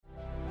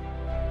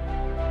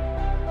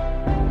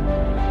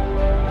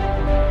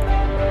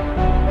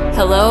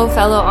Hello,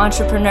 fellow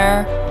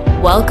entrepreneur.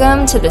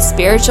 Welcome to the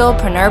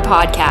Spiritualpreneur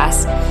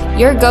podcast,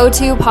 your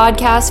go-to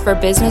podcast for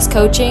business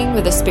coaching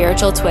with a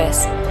spiritual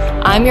twist.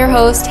 I'm your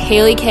host,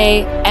 Haley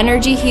Kay,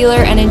 energy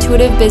healer and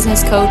intuitive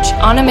business coach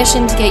on a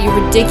mission to get you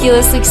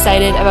ridiculously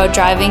excited about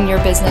driving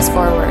your business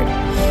forward.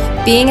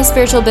 Being a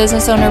spiritual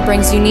business owner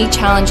brings unique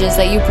challenges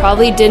that you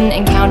probably didn't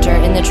encounter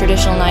in the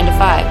traditional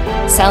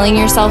 9-to-5. Selling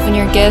yourself and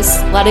your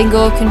gifts, letting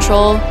go of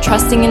control,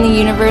 trusting in the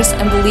universe,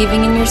 and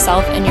believing in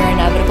yourself and your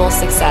inevitable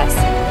success.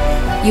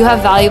 You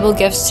have valuable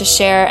gifts to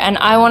share, and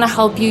I want to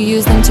help you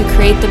use them to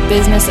create the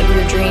business of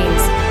your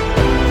dreams.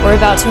 We're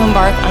about to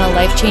embark on a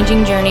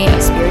life-changing journey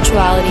of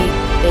spirituality,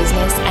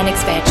 business, and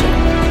expansion.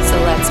 So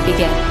let's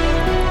begin.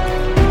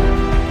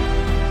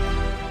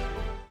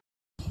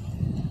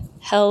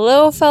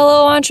 Hello,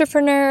 fellow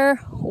entrepreneur.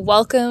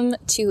 Welcome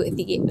to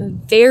the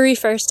very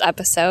first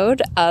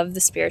episode of the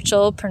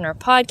Spiritualpreneur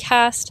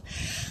podcast.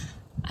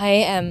 I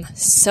am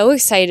so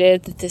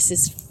excited that this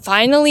is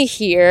finally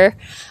here.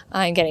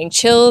 I'm getting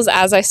chills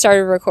as I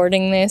started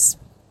recording this,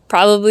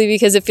 probably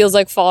because it feels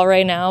like fall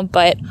right now,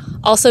 but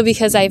also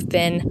because I've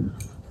been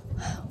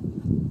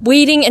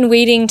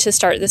waiting to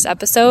start this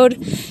episode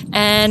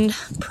and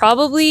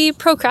probably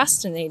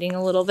procrastinating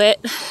a little bit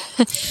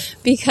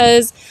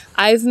because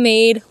I've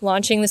made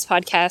launching this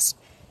podcast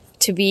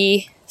to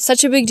be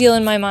such a big deal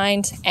in my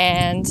mind,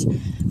 and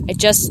I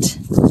just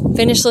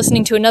finished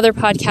listening to another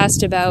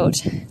podcast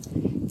about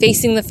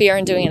facing the fear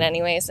and doing it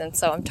anyways, and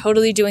so I'm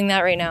totally doing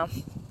that right now.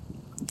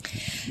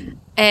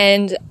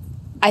 And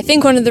I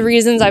think one of the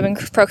reasons I've been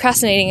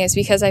procrastinating is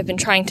because I've been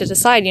trying to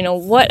decide,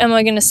 what am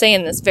I going to say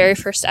in this very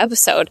first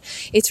episode?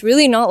 It's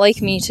really not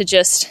like me to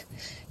just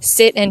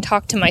sit and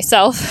talk to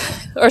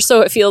myself, or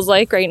so it feels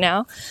like right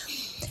now.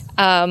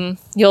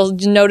 You'll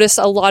notice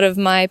a lot of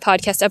my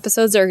podcast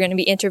episodes are going to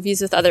be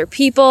interviews with other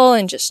people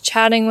and just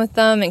chatting with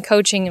them and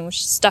coaching, and which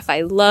is stuff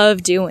I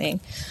love doing.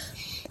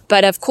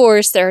 But of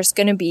course, there's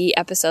going to be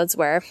episodes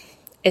where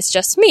it's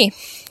just me.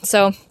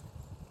 So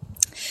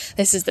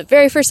this is the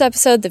very first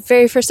episode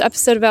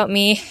about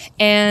me,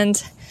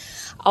 and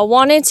I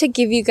wanted to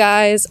give you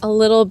guys a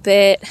little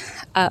bit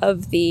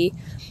of the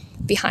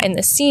behind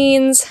the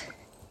scenes,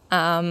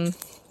 why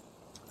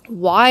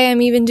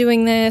I'm even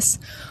doing this,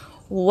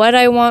 what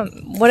I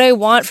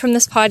want from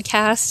this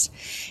podcast,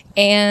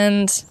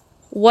 and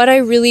what I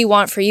really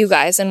want for you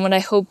guys, and what I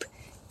hope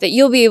that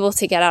you'll be able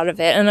to get out of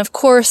it. And of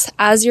course,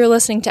 as you're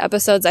listening to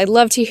episodes, I'd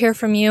love to hear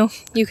from you.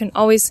 You can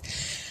always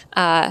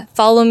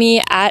follow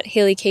me at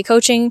Haley K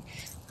Coaching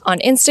on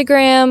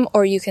Instagram,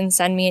 or you can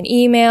send me an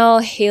email,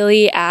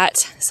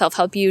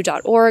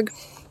 haley@selfhelpyou.org,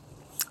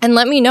 and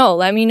let me know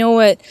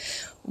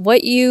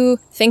what you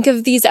think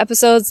of these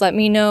episodes. Let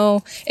me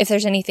know if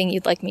there's anything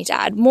you'd like me to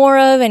add more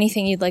of,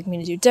 anything you'd like me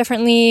to do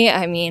differently.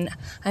 I mean,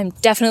 I'm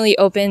definitely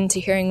open to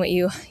hearing what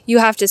you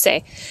have to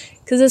say,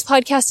 because this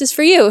podcast is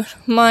for you,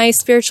 my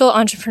spiritual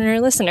entrepreneur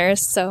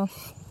listeners. So,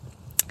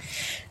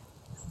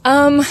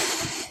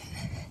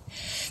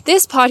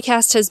 this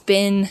podcast has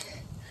been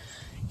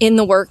in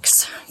the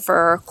works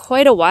for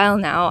quite a while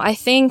now. I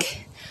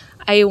think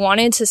I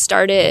wanted to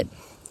start it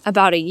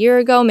about a year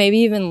ago, maybe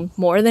even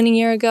more than a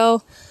year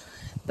ago,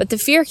 but the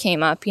fear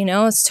came up,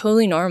 it's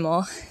totally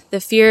normal. The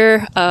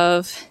fear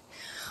of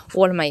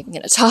what am I even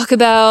going to talk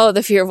about,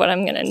 the fear of what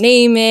I'm going to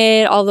name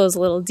it, all those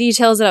little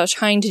details that I was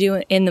trying to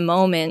do in the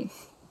moment.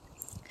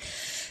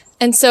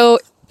 And so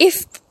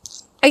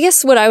I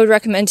guess what I would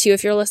recommend to you,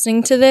 if you're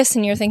listening to this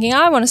and you're thinking,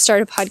 I want to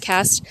start a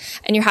podcast,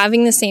 and you're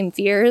having the same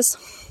fears,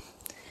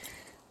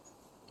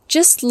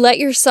 just let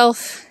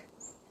yourself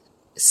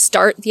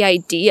start the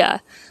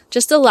idea.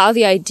 Just allow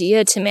the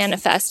idea to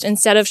manifest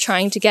instead of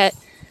trying to get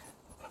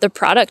the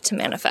product to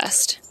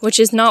manifest, which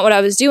is not what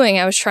I was doing.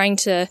 I was trying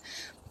to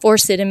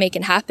force it and make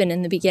it happen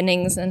in the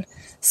beginnings. And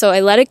so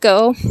I let it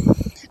go.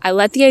 I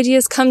let the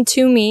ideas come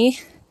to me.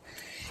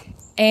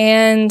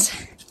 And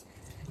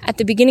at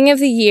the beginning of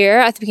the year,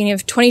 at the beginning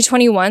of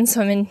 2021,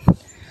 so I'm in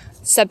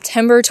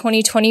September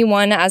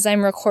 2021 as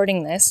I'm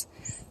recording this.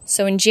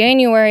 So in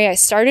January, I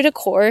started a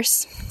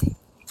course.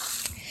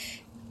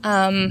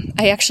 I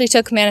actually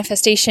took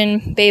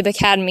Manifestation Babe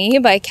Academy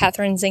by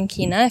Catherine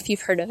Zankina, if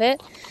you've heard of it.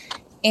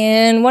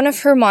 And one of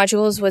her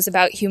modules was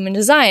about human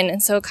design.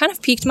 And so it kind of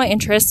piqued my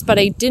interest, but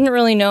I didn't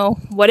really know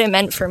what it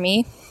meant for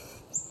me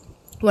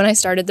when I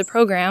started the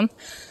program.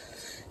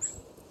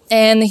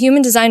 And the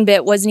human design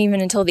bit wasn't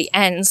even until the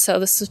end. So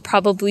this was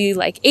probably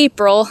like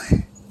April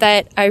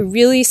that I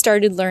really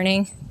started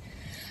learning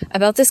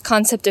about this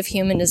concept of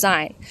human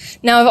design.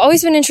 Now, I've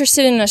always been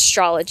interested in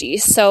astrology.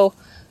 So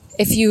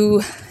if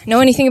you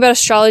know anything about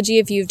astrology,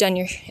 if you've done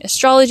your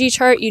astrology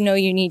chart, you know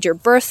you need your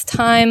birth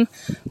time,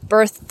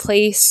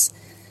 birthplace,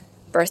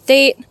 birth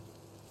date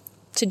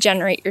to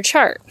generate your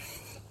chart.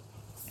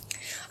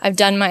 I've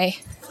done my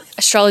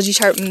astrology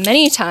chart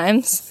many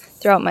times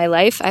throughout my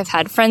life. I've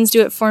had friends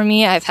do it for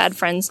me. I've had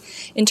friends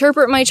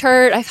interpret my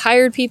chart. I've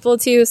hired people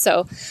to.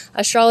 So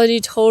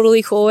astrology,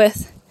 totally cool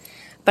with.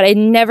 But I'd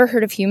never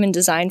heard of human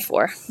design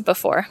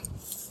before.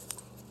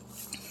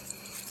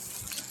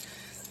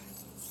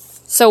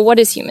 So what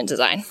is human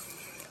design?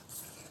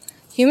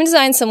 Human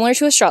design, similar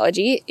to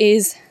astrology,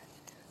 is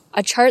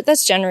a chart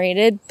that's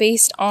generated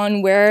based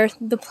on where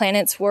the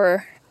planets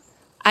were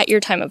at your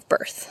time of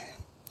birth.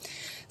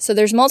 So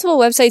there's multiple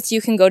websites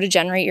you can go to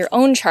generate your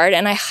own chart,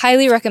 and I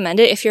highly recommend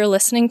it if you're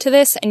listening to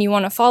this and you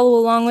want to follow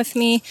along with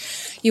me,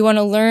 you want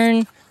to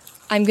learn.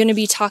 I'm going to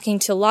be talking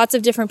to lots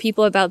of different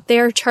people about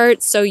their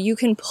charts, so you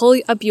can pull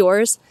up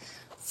yours,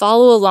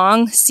 follow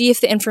along, see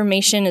if the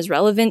information is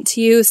relevant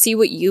to you, see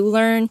what you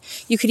learn.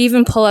 You could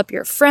even pull up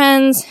your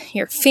friends,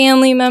 your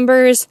family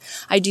members.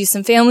 I do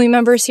some family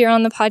members here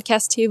on the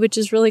podcast too, which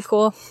is really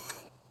cool.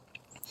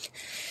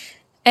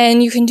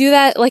 And you can do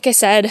that, like I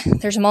said,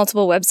 there's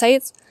multiple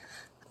websites.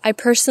 I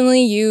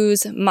personally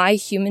use My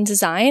Human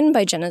Design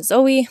by Jenna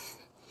Zoe.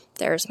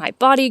 There's My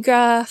Body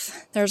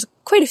Graph. There's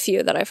quite a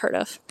few that I've heard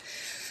of.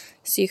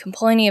 So you can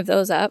pull any of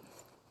those up.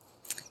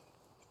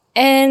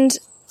 And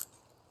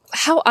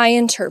how I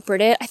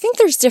interpret it, I think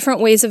there's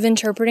different ways of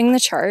interpreting the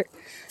chart.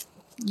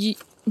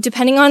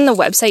 Depending on the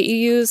website you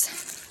use,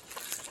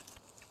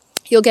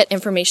 you'll get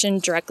information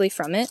directly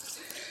from it.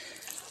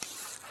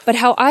 But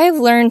how I've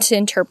learned to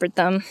interpret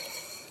them,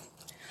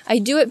 I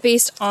do it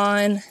based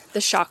on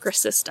the chakra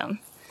system.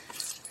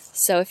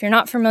 So if you're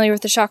not familiar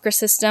with the chakra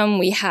system,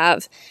 we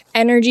have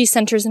energy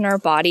centers in our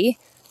body.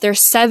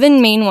 There's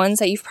 7 main ones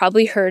that you've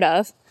probably heard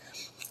of.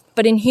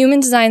 But in human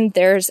design,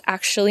 there's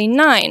actually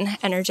 9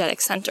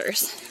 energetic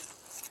centers.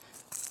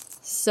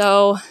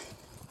 So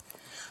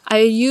I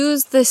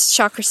use this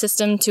chakra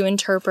system to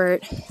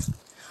interpret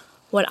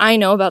what I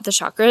know about the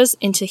chakras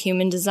into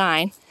human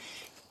design.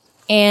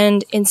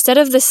 And instead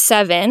of the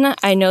 7,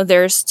 I know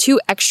there's 2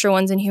 extra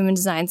ones in human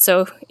design.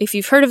 So if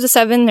you've heard of the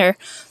 7, they're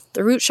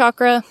the root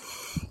chakra,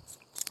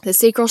 the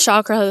sacral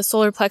chakra, the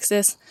solar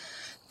plexus,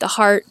 the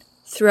heart,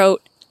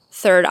 throat,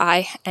 third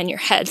eye, and your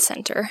head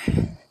center.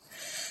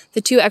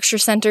 The 2 extra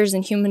centers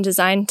in human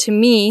design to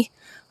me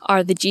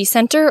are the G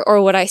center,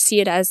 or what I see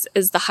it as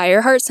is the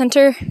higher heart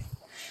center,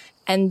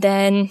 and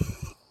then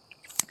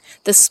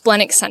the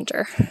splenic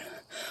center,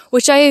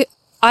 which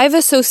I've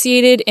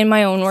associated in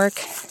my own work.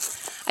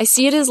 I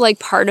see it as like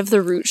part of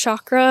the root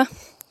chakra,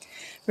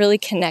 really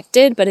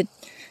connected, but it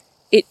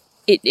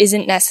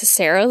isn't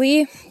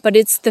necessarily, but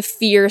it's the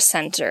fear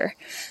center.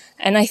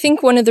 And I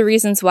think one of the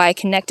reasons why I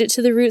connect it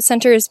to the root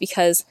center is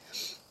because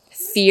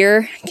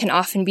fear can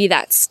often be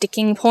that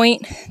sticking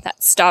point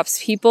that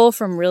stops people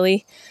from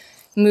really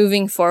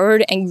moving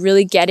forward and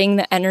really getting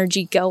the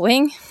energy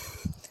going.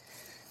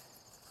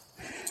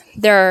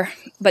 There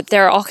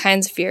are all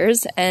kinds of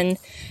fears, and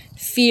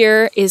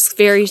fear is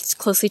very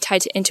closely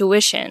tied to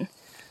intuition.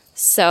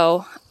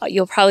 So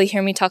you'll probably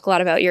hear me talk a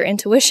lot about your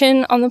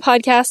intuition on the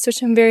podcast,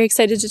 which I'm very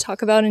excited to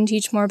talk about and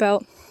teach more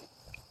about.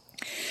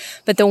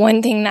 But the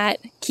one thing that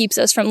keeps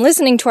us from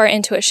listening to our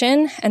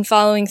intuition and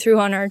following through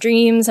on our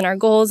dreams and our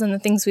goals and the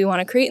things we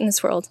want to create in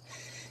this world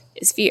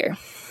is fear.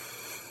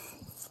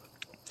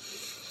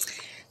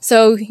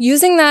 So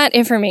using that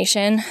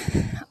information,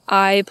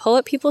 I pull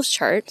up people's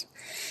chart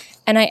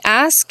and I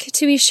ask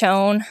to be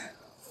shown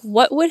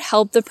what would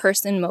help the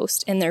person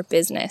most in their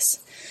business.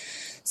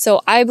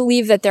 So I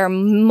believe that there are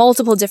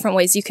multiple different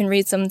ways you can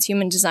read someone's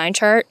human design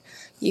chart.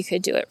 You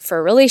could do it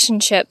for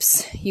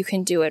relationships. You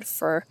can do it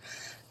for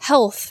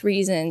health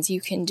reasons. You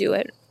can do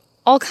it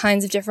all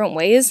kinds of different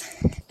ways.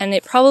 And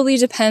it probably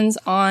depends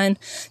on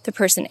the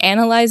person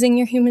analyzing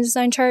your human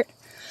design chart.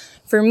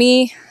 For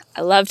me,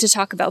 I love to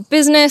talk about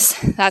business.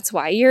 That's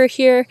why you're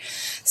here.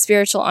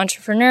 Spiritual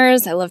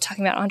entrepreneurs. I love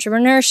talking about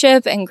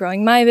entrepreneurship and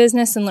growing my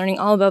business and learning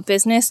all about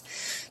business.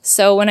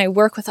 So when I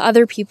work with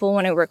other people,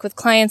 when I work with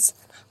clients,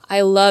 I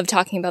love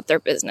talking about their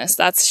business.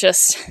 That's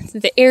just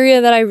the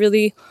area that I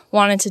really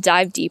wanted to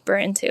dive deeper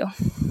into.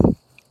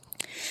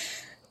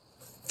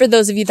 For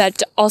those of you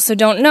that also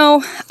don't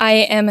know, I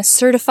am a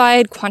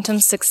certified quantum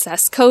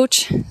success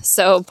coach.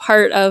 So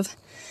part of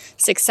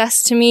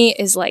success to me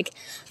is like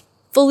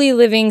fully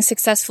living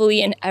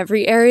successfully in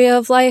every area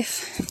of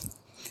life.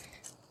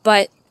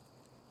 But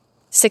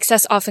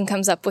success often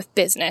comes up with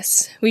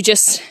business.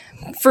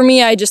 For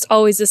me, I just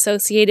always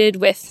associated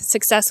with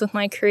success with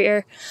my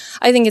career.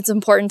 I think it's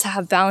important to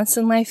have balance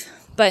in life,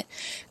 but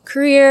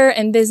career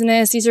and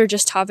business, these are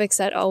just topics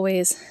that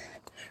always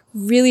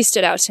really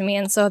stood out to me.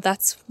 And so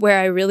that's where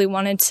I really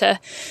wanted to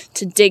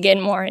dig in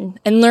more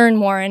and learn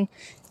more and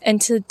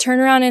to turn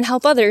around and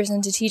help others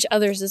and to teach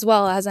others as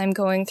well as I'm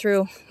going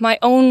through my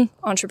own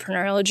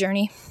entrepreneurial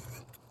journey.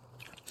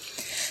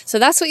 So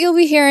that's what you'll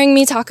be hearing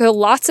me talk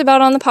lots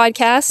about on the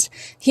podcast: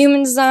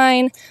 human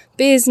design,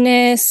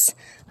 business,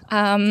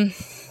 other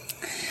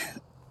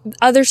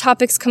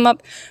topics come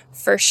up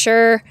for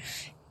sure.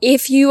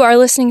 If you are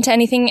listening to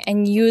anything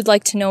and you'd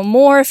like to know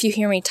more, if you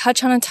hear me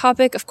touch on a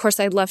topic, of course,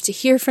 I'd love to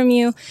hear from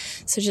you.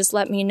 So just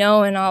let me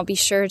know and I'll be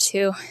sure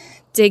to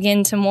dig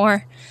into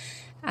more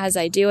as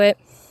I do it.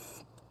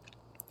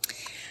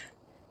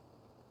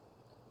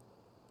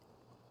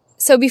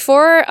 So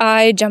before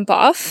I jump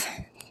off,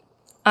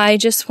 I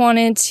just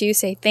wanted to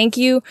say thank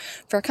you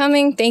for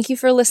coming. Thank you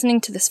for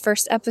listening to this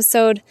first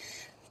episode.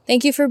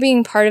 Thank you for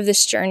being part of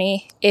this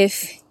journey.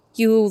 If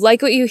you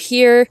like what you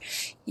hear,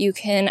 you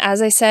can,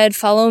 as I said,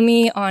 follow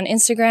me on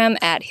Instagram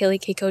at Haley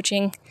K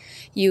Coaching.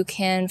 You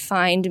can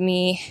find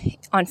me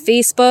on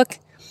Facebook.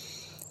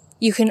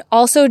 You can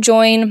also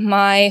join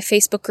my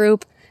Facebook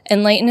group,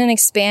 Enlighten and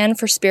Expand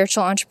for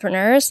Spiritual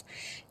Entrepreneurs.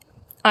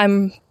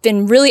 I've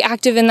been really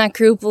active in that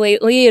group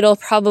lately. It'll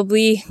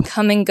probably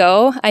come and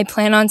go. I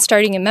plan on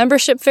starting a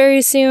membership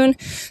very soon.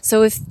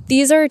 So if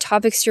these are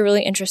topics you're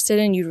really interested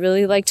in, you'd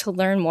really like to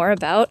learn more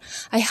about,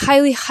 I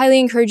highly,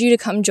 highly encourage you to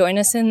come join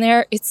us in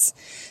there. It's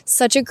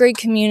such a great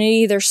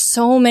community. There's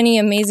so many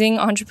amazing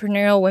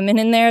entrepreneurial women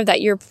in there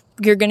that you're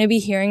going to be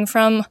hearing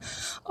from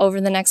over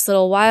the next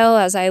little while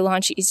as I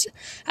launch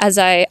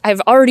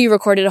I've already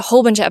recorded a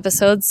whole bunch of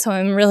episodes, so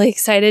I'm really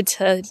excited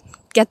to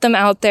get them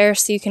out there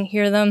so you can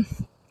hear them.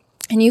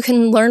 And you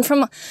can learn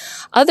from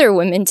other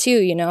women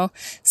too,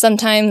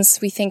 Sometimes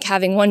we think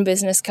having one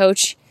business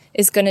coach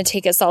is going to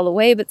take us all the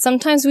way, but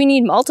sometimes we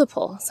need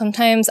multiple.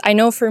 Sometimes, I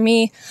know for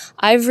me,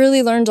 I've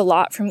really learned a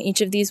lot from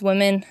each of these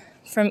women,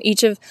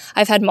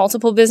 I've had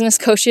multiple business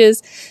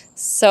coaches.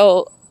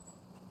 So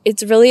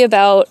it's really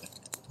about,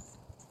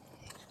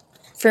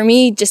 for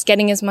me, just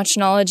getting as much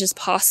knowledge as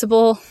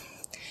possible,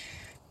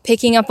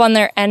 picking up on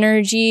their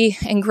energy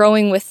and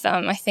growing with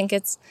them. I think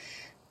it's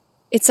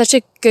such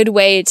a good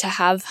way to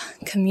have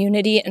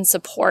community and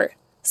support.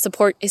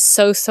 Support is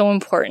so, so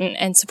important,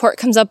 and support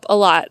comes up a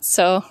lot.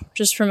 So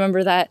just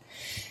remember that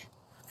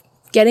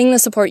getting the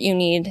support you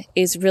need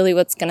is really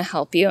what's going to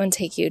help you and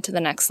take you to the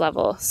next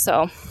level.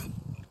 So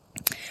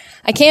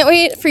I can't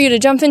wait for you to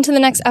jump into the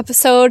next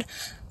episode,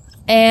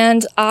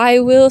 and I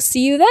will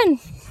see you then.